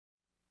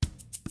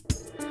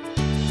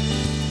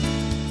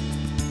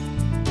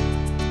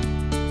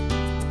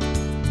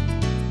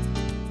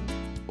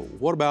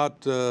what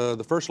about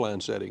the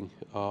first-line setting?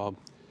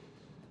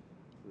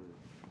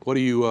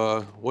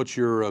 What's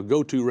your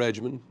go-to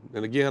regimen?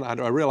 And again,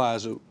 I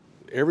realize that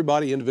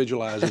everybody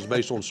individualizes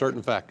based on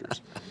certain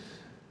factors.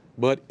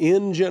 But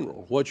in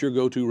general, what's your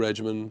go-to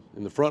regimen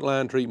in the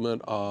frontline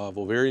treatment of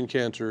ovarian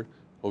cancer,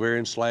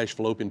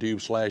 ovarian/fallopian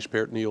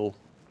tube/peritoneal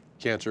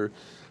cancer,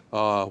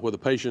 where the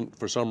patient,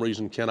 for some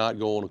reason, cannot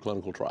go on a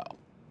clinical trial?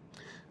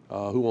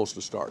 Who wants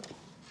to start?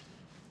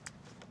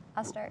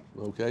 I'll start.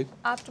 Okay.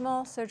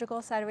 Optimal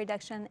surgical cider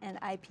reduction and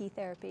IP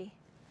therapy.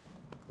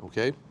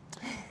 Okay.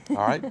 All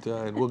right.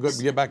 We'll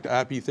get back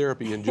to IP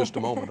therapy in just a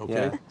moment.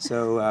 Okay. Yeah.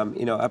 So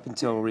you know, up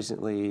until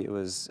recently, it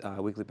was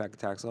weekly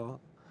Paclitaxel,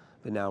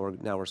 but now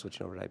we're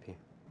switching over to IP.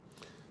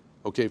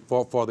 Okay.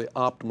 For the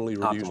optimally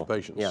reduced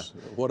patients. Yeah.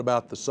 What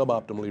about the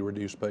suboptimally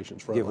reduced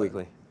patients? Give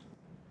weekly.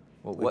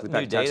 Well, what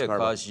new data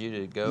caused you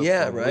to go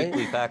from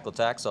weekly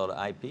Paclitaxel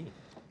to IP?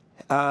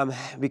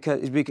 Because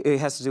it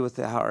has to do with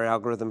our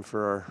algorithm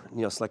for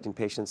selecting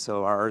patients.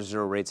 So our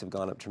R0 rates have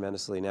gone up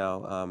tremendously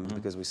now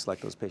because we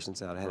select those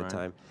patients out ahead of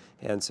time.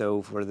 And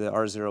so for the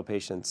R0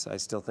 patients, I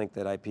still think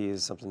that IP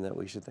is something that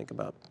we should think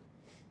about.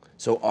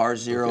 So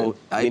R0,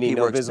 IP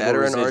works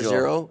better in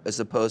R0 as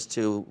opposed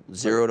to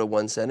 0 to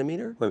 1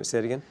 centimeter? Wait, say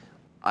it again?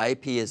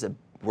 IP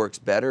works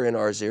better in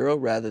R0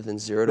 rather than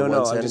 0 to 1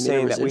 centimeter? No, I'm just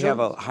saying that we have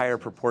a higher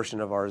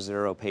proportion of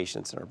R0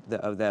 patients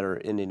that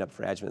are ending up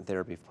for adjuvant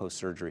therapy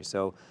post-surgery.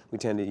 So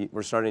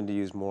we're starting to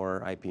use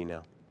more IP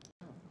now.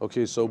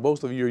 Okay, so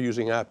both of you are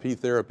using IP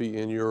therapy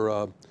in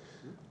your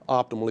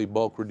optimally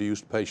bulk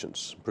reduced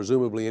patients.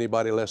 Presumably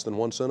anybody less than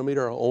 1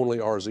 centimeter or only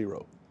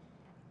R0?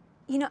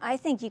 You know, I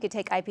think you could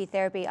take IP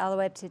therapy all the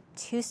way up to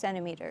 2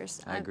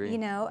 centimeters. I agree. You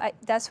know,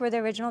 that's where the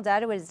original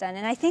data was done.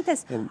 And I think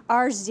this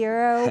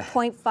R0,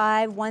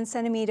 0.5, 1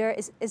 centimeter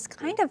is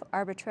kind of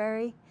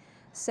arbitrary.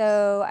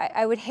 So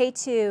I would hate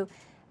to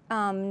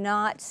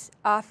not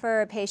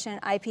offer a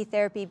patient IP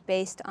therapy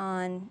based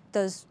on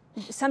those.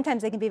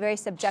 Sometimes they can be very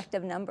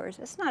subjective numbers.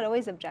 It's not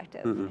always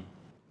objective. Mm-hmm.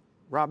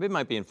 Rob, it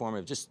might be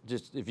informative. Just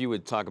if you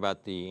would talk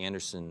about the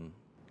Anderson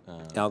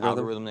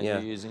algorithm that you're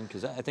using,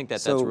 because I think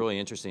that's really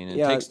interesting. And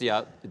it takes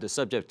the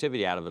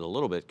subjectivity out of it a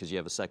little bit because you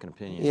have a second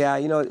opinion. Yeah,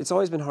 you know, it's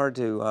always been hard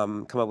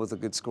to come up with a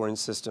good scoring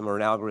system or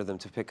an algorithm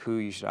to pick who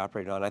you should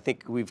operate on. I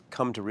think we've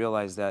come to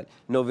realize that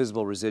no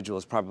visible residual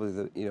is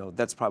probably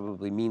that's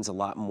probably means a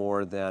lot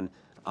more than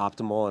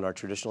optimal in our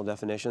traditional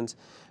definitions.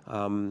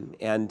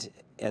 And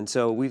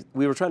so we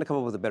were trying to come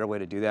up with a better way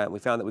to do that. And we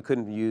found that we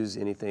couldn't use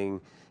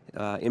anything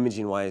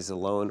imaging-wise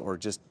alone or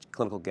just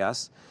clinical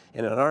guess.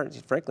 And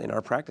frankly, in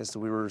our practice,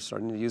 we were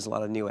starting to use a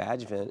lot of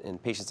neoadjuvant in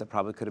patients that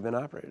probably could have been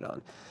operated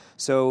on.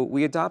 So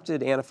we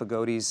adopted Anna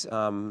Fagotti's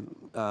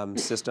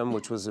system,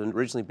 which was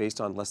originally based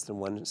on less than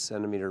 1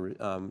 centimeter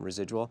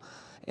residual.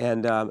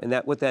 And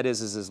what that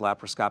is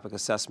laparoscopic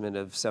assessment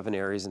of 7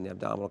 areas in the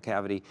abdominal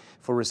cavity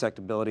for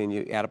resectability, and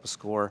you add up a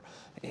score.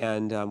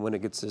 And when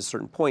it gets to a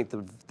certain point,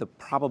 the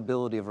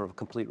probability of a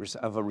complete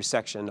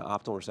resection,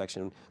 optimal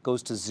resection,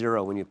 goes to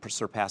 0 when you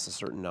surpass a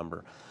certain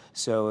number.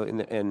 So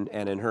and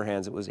in her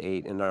hands it was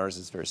 8, and ours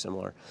is very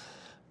similar.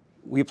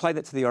 We applied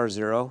that to the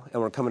R0,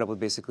 and we're coming up with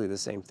basically the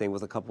same thing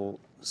with a couple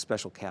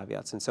special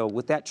caveats. And so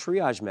with that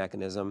triage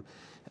mechanism,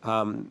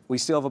 we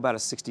still have about a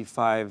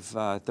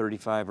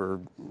 65-35 or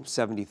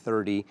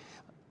 70-30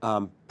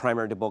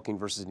 primary debulking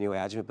versus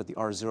neoadjuvant, but the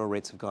R0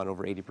 rates have gone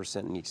over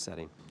 80% in each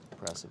setting.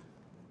 Impressive.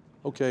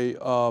 Okay,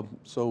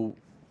 so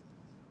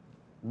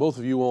both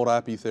of you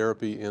want IP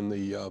therapy in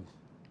the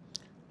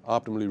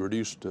optimally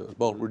reduced,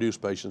 bulk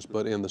reduced patients,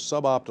 but in the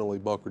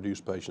suboptimally bulk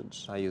reduced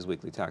patients? I use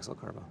weekly Taxol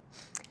Carbo.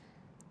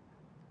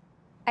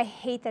 I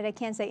hate that I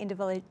can't say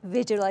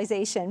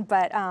individualization,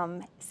 but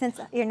since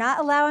you're not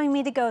allowing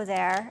me to go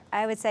there,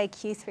 I would say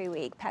Q3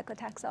 week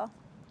Paclitaxel.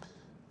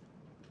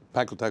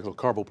 Paclitaxel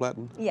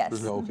carboplatin?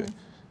 Yes. Okay.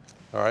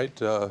 All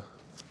right.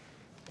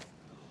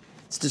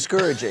 It's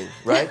discouraging,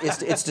 right?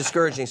 It's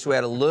discouraging. So we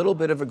had a little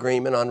bit of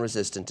agreement on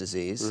resistant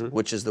disease,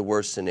 which is the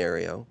worst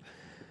scenario.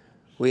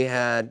 We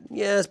had,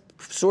 yes,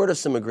 sort of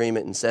some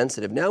agreement in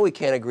sensitive. Now we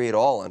can't agree at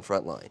all on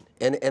frontline.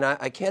 And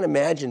I can't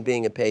imagine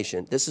being a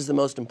patient. This is the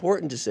most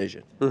important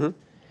decision.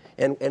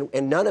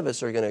 And none of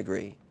us are going to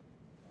agree.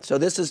 So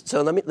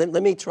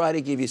let me try to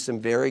give you some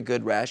very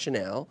good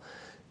rationale.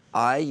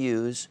 I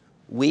use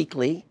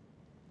weekly,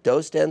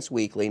 dose dense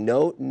weekly,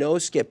 no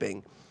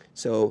skipping.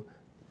 So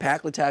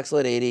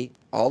Paclitaxel at 80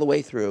 all the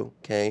way through,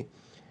 okay?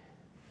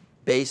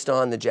 Based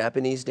on the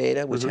Japanese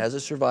data, which has a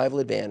survival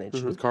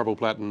advantage. With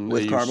carboplatin.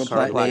 With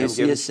carboplatin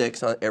AUC is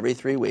 6 on every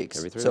 3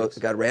 weeks. So it's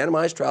got a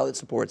randomized trial that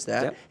supports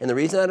that. Yep. And the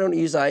reason I don't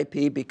use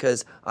IP,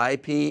 because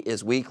IP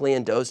is weekly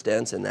and dose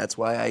dense, and that's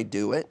why I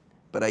do it,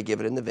 but I give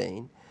it in the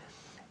vein.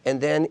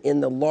 And then in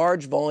the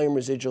large volume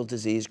residual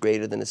disease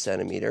greater than 1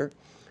 centimeter,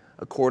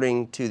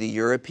 according to the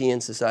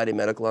European Society of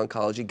Medical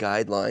Oncology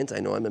guidelines,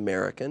 I know I'm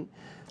American,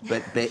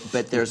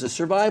 but there's a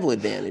survival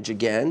advantage,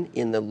 again,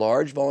 in the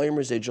large volume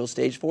residual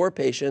stage 4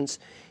 patients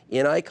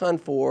in ICON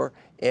 4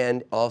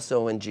 and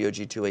also in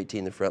GOG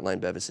 218, the frontline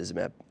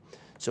bevacizumab.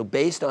 So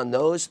based on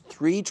those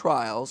 3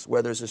 trials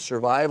where there's a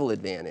survival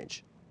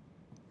advantage,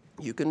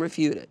 You can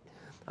refute it.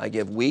 I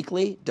give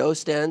weekly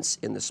dose stents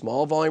in the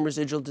small volume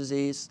residual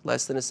disease,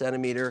 less than 1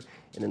 centimeter,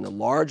 and in the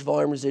large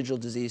volume residual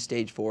disease,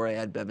 stage 4, I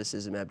add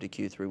bevacizumab to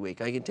Q3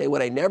 week. I can tell you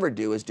what I never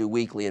do is do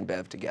weekly and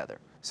bev together.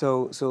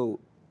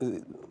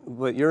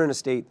 But you're in a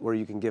state where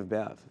you can give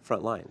bev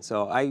front line.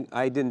 So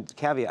I didn't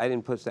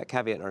put that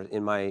caveat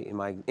in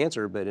my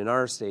answer, but in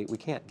our state we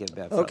can't give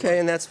bev front line.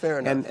 And that's fair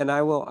enough. And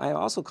I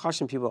also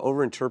caution people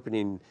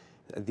overinterpreting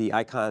the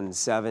Icon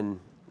 7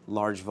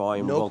 large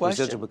volume bulk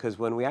residual, because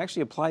when we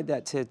actually applied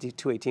that to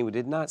 218, we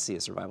did not see a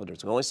survival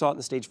difference. We only saw it in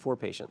the stage 4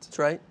 patients. That's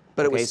right.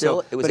 But it was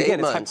still, it was 8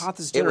 months. It's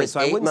hypothesis generated,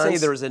 so I wouldn't say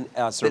there was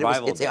a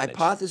survival It's a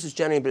hypothesis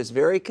generated, but it's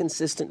very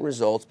consistent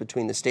results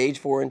between the stage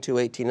 4 and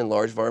 218 and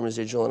large volume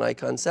residual and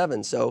Icon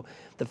 7. So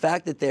the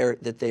fact that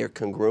they are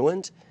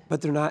congruent.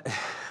 But they're not.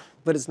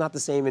 But it's not the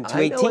same in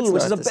 218,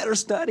 which is a better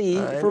study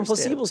from a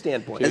placebo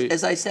standpoint.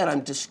 As I said, I'm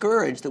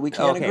discouraged that we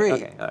can't agree.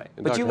 Okay, all right.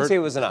 But you would say it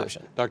was an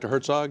option. Dr.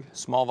 Herzog?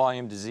 Small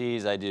volume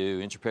disease, I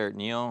do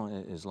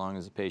intraperitoneal as long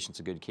as the patient's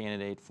a good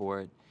candidate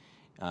for it.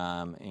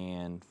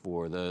 And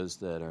for those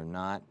that are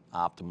not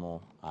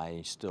optimal,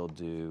 I still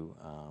do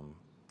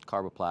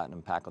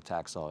carboplatin,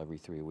 Paclitaxel every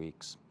 3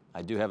 weeks.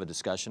 I do have a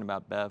discussion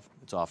about BEV.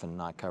 It's often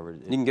not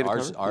covered. You can get it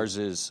covered?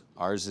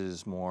 Ours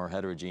is more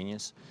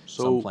heterogeneous.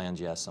 So, some plans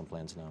yes, some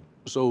plans no.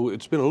 So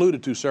it's been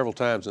alluded to several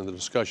times in the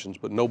discussions,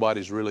 but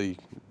nobody's really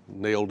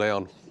nailed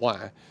down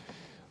why.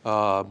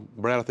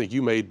 Brad, I think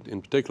you made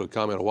in particular a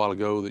comment a while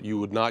ago that you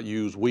would not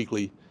use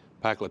weekly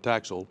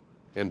Paclitaxel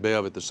and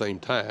BEV at the same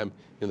time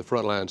in the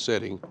frontline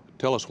setting.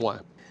 Tell us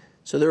why.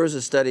 So there was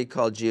a study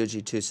called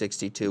GOG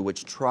 262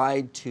 which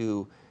tried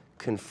to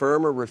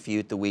confirm or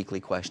refute the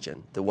weekly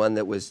question, the one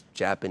that was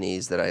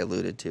Japanese that I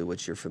alluded to,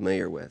 which you're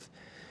familiar with.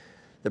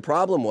 The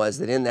problem was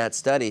that in that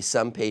study,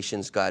 some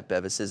patients got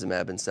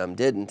bevacizumab and some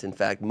didn't. In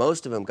fact,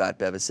 most of them got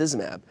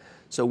bevacizumab.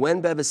 So when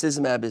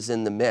bevacizumab is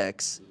in the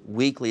mix,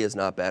 weekly is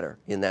not better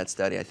in that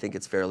study. I think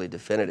it's fairly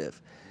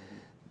definitive.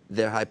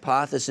 The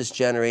hypothesis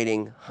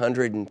generating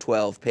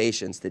 112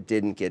 patients that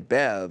didn't get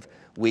bev,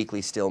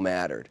 weekly still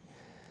mattered.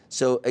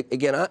 So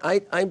again, I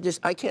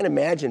can't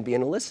imagine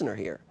being a listener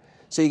here.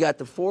 So you got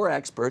the 4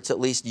 experts, at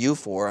least you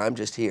 4, I'm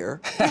just here.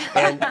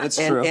 And, That's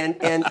true.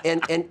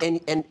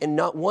 And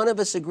not one of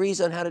us agrees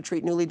on how to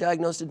treat newly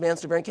diagnosed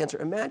advanced ovarian cancer.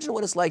 Imagine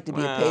what it's like to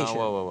be a patient.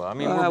 Whoa. I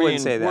mean, I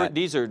wouldn't say that.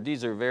 These are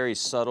very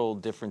subtle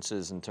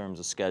differences in terms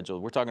of schedule.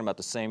 We're talking about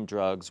the same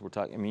drugs.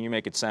 I mean, you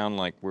make it sound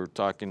like we're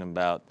talking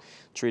about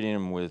treating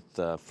them with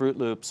Fruit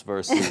Loops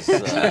versus,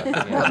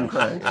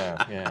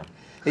 yeah.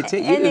 Hey,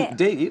 Tate,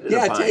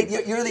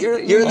 you're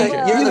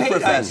the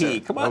professor.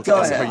 Come on,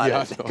 go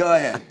ahead. Go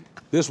ahead.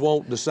 This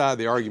won't decide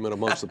the argument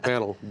amongst the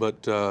panel,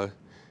 but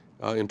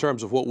in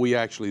terms of what we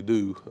actually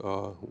do,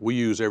 we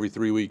use every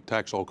 3-week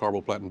Taxol,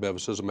 carboplatin,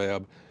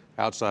 bevacizumab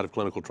outside of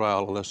clinical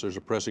trial unless there's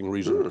a pressing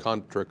reason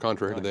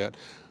contrary to that.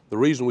 The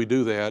reason we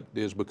do that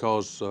is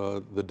because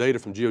the data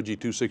from GOG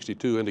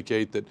 262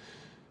 indicate that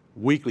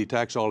weekly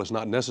Taxol is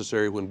not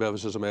necessary when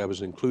bevacizumab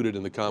is included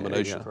in the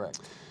combination.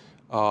 Correct.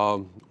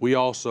 We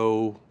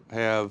also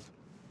have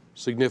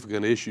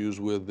significant issues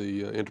with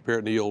the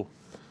intraperitoneal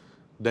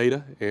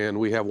data, and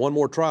we have one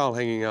more trial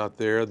hanging out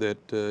there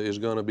that is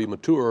going to be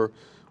mature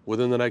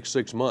within the next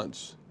 6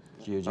 months.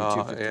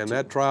 And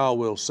that trial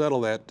will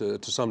settle that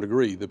to some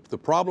degree. The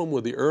problem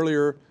with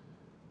the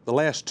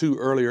last 2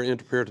 earlier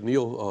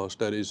intraperitoneal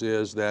studies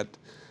is that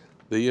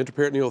the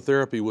intraperitoneal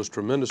therapy was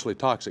tremendously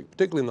toxic,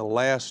 particularly in the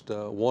last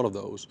one of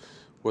those,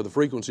 where the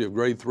frequency of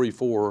grade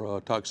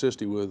 3-4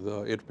 toxicity with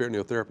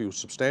intraperitoneal therapy was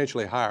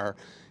substantially higher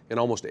in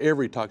almost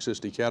every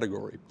toxicity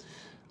category.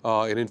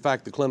 And in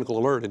fact, the clinical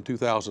alert in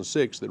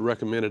 2006 that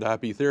recommended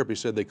IP therapy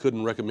said they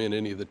couldn't recommend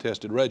any of the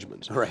tested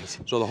regimens. Right.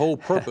 So the whole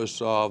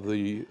purpose of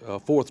the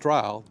 4th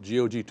trial,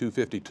 GOG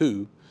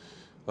 252,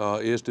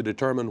 is to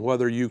determine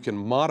whether you can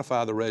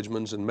modify the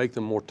regimens and make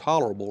them more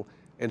tolerable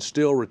and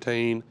still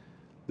retain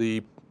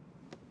the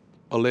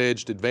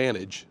alleged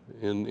advantage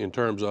in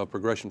terms of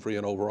progression-free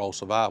and overall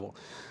survival.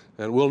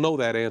 And we'll know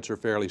that answer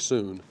fairly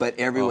soon. But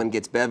everyone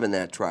gets BEV in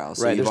that trial,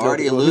 so right, you've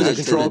already alluded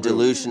to the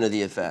dilution of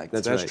the effect.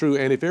 That's right. True,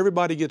 and if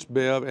everybody gets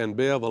BEV and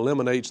BEV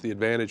eliminates the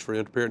advantage for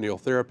intraperitoneal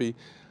therapy,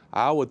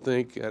 I would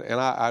think, and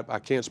I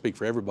can't speak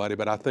for everybody,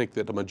 but I think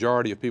that the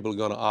majority of people are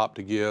going to opt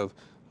to give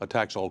a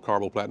Taxol,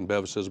 carboplatin,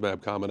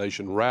 bevacizumab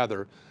combination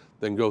rather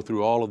than go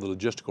through all of the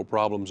logistical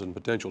problems and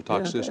potential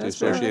toxicity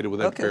associated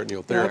with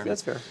intraperitoneal therapy. Yeah,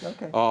 that's fair.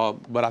 Okay.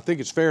 But I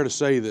think it's fair to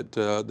say that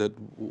that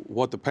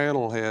what the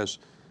panel has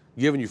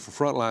given you for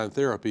frontline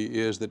therapy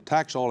is that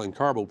Taxol and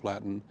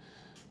carboplatin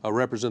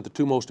represent the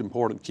 2 most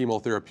important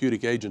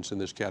chemotherapeutic agents in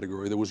this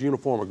category. There was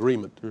uniform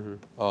agreement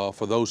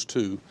for those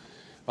 2,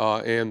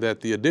 and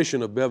that the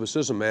addition of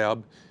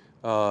bevacizumab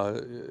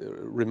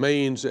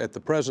remains at the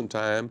present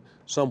time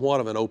somewhat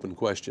of an open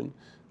question,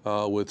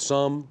 with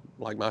some,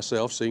 like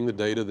myself, seeing the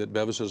data that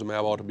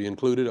bevacizumab ought to be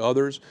included,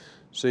 others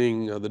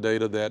seeing the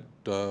data that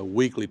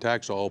weekly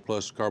Taxol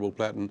plus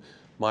carboplatin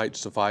might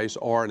suffice,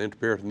 or an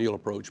intraperitoneal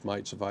approach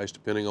might suffice,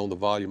 depending on the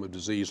volume of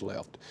disease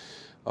left.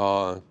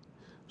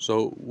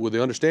 So with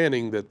the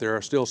understanding that there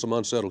are still some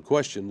unsettled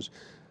questions,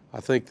 I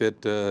think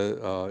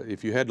that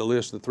if you had to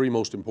list the three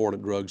most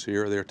important drugs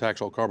here, they're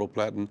Taxol,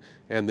 carboplatin,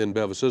 and then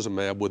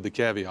bevacizumab with the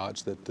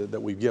caveats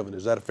that we've given.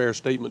 Is that a fair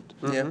statement?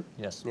 Yeah.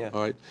 Yes. Yeah.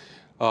 All right.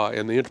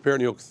 And the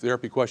intraperitoneal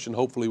therapy question,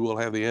 hopefully we'll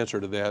have the answer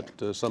to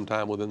that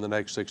sometime within the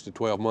next 6 to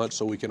 12 months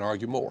so we can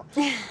argue more.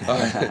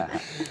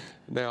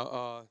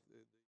 Now.